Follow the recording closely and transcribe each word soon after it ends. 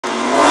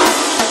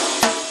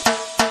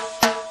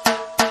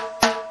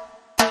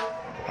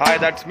Hi,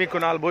 that's me,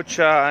 Kunal Buch,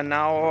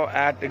 now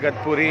at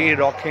Igatpuri,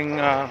 rocking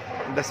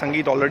the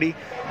Sangeet already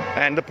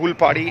and the pool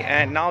party.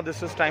 And now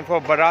this is time for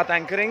Barat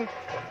anchoring,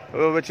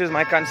 which is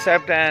my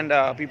concept,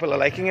 and people are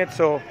liking it.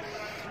 So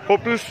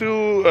hope to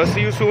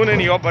see you soon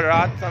in your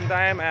Barat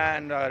sometime,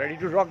 and ready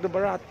to rock the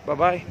Barat.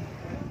 Bye-bye.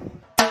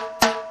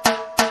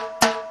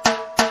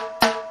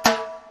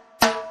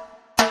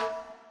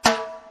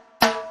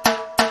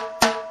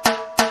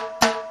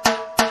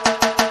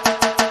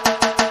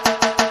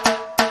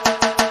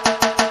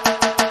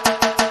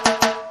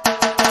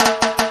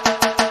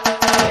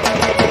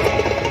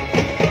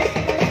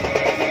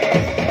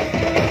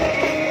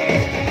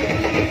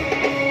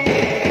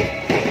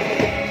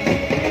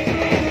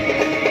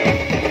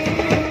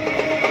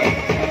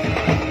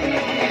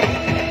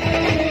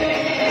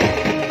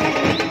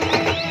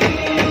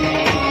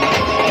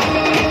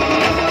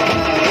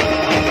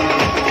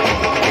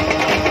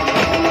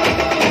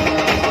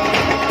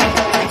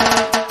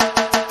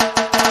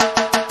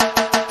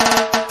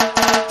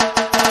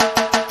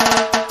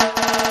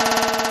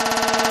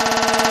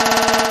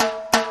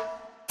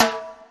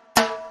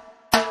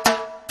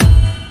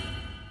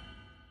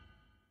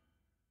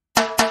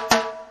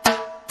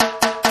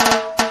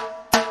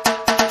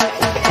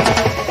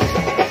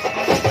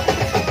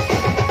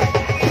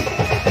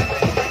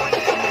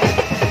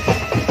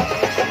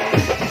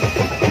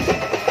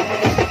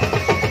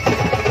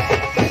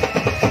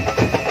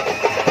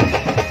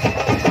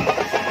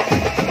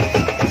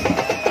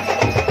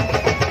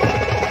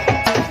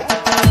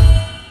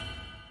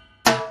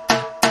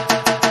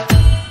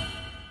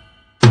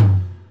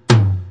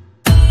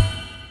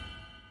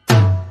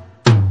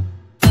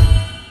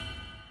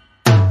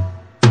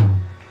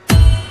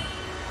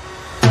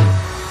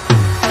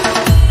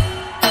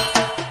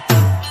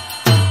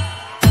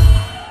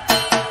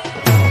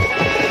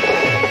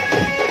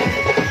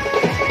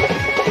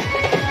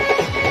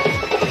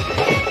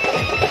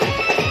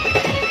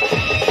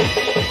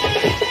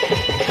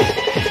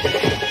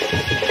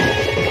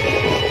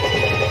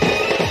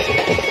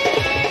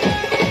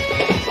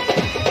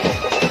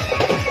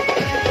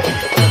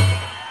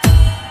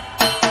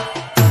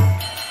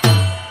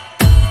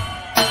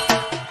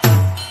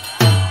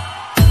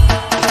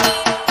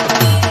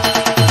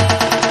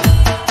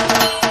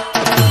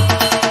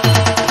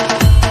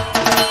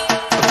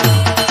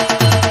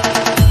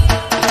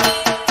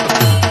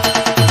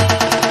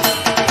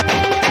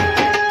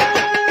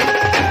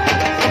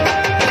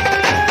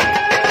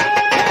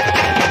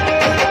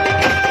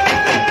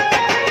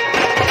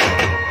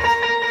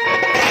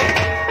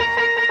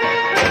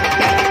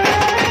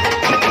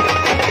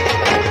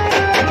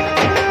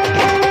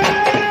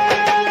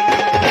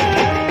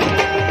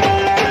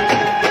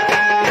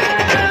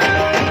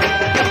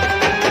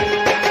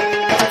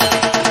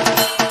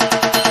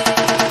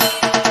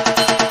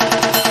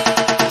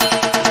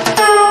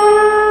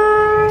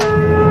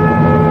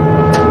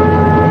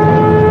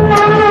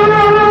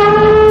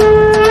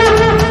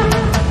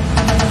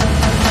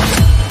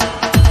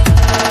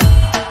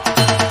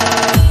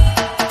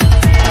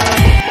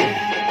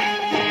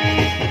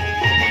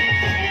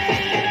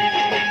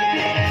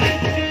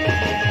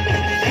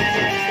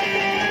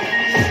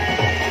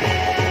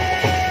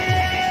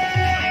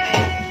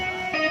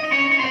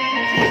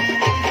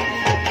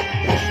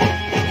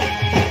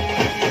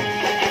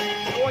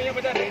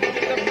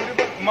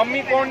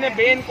 Mummy કોણ ને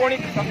બેન કોણ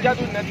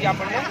સમજાતું જ નથી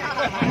આપણને,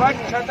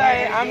 but છતાં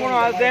આમ કોણ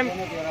આલ્સ એમ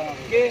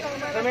કે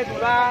તમે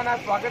દુલ્હાના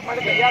સ્વાગત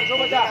માટે તૈયાર છો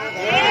બધા?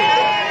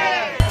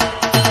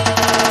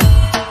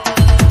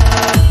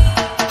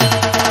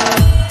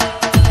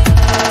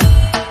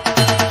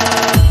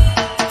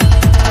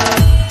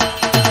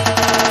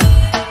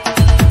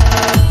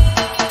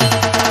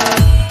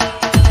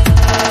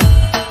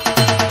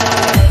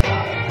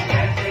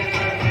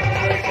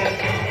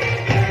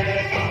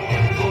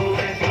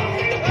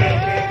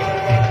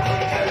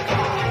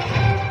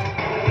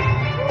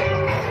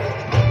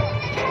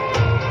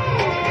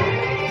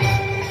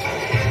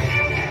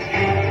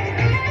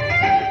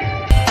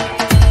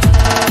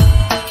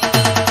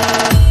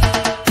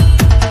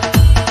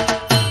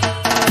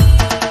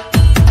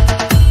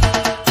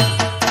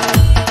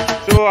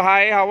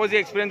 Hi, how was the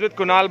experience with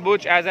Kunal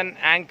Buch as an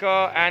anchor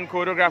and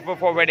choreographer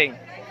for wedding?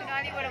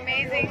 Kunal, you were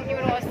amazing. You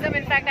were awesome.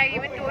 In fact, I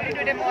even told you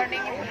today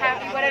morning you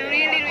were a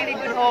really, really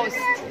good host.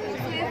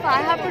 If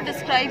I have to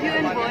describe you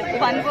in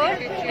one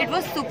word, it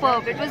was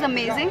superb. It was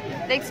amazing.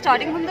 Like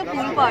starting from the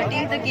pool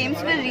party, the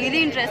games were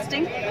really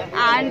interesting,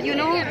 and you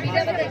know,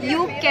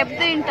 you kept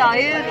the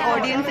entire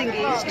audience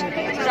engaged.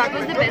 So that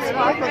was the best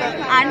part.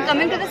 And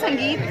coming to the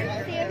Sangeet,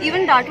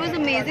 even that was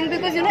amazing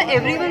because you know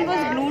everyone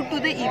was glued to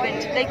the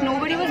event. Like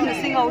nobody was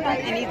missing out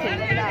on anything.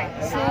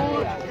 So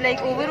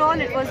like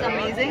overall, it was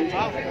amazing.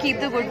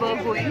 Keep the good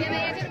work going.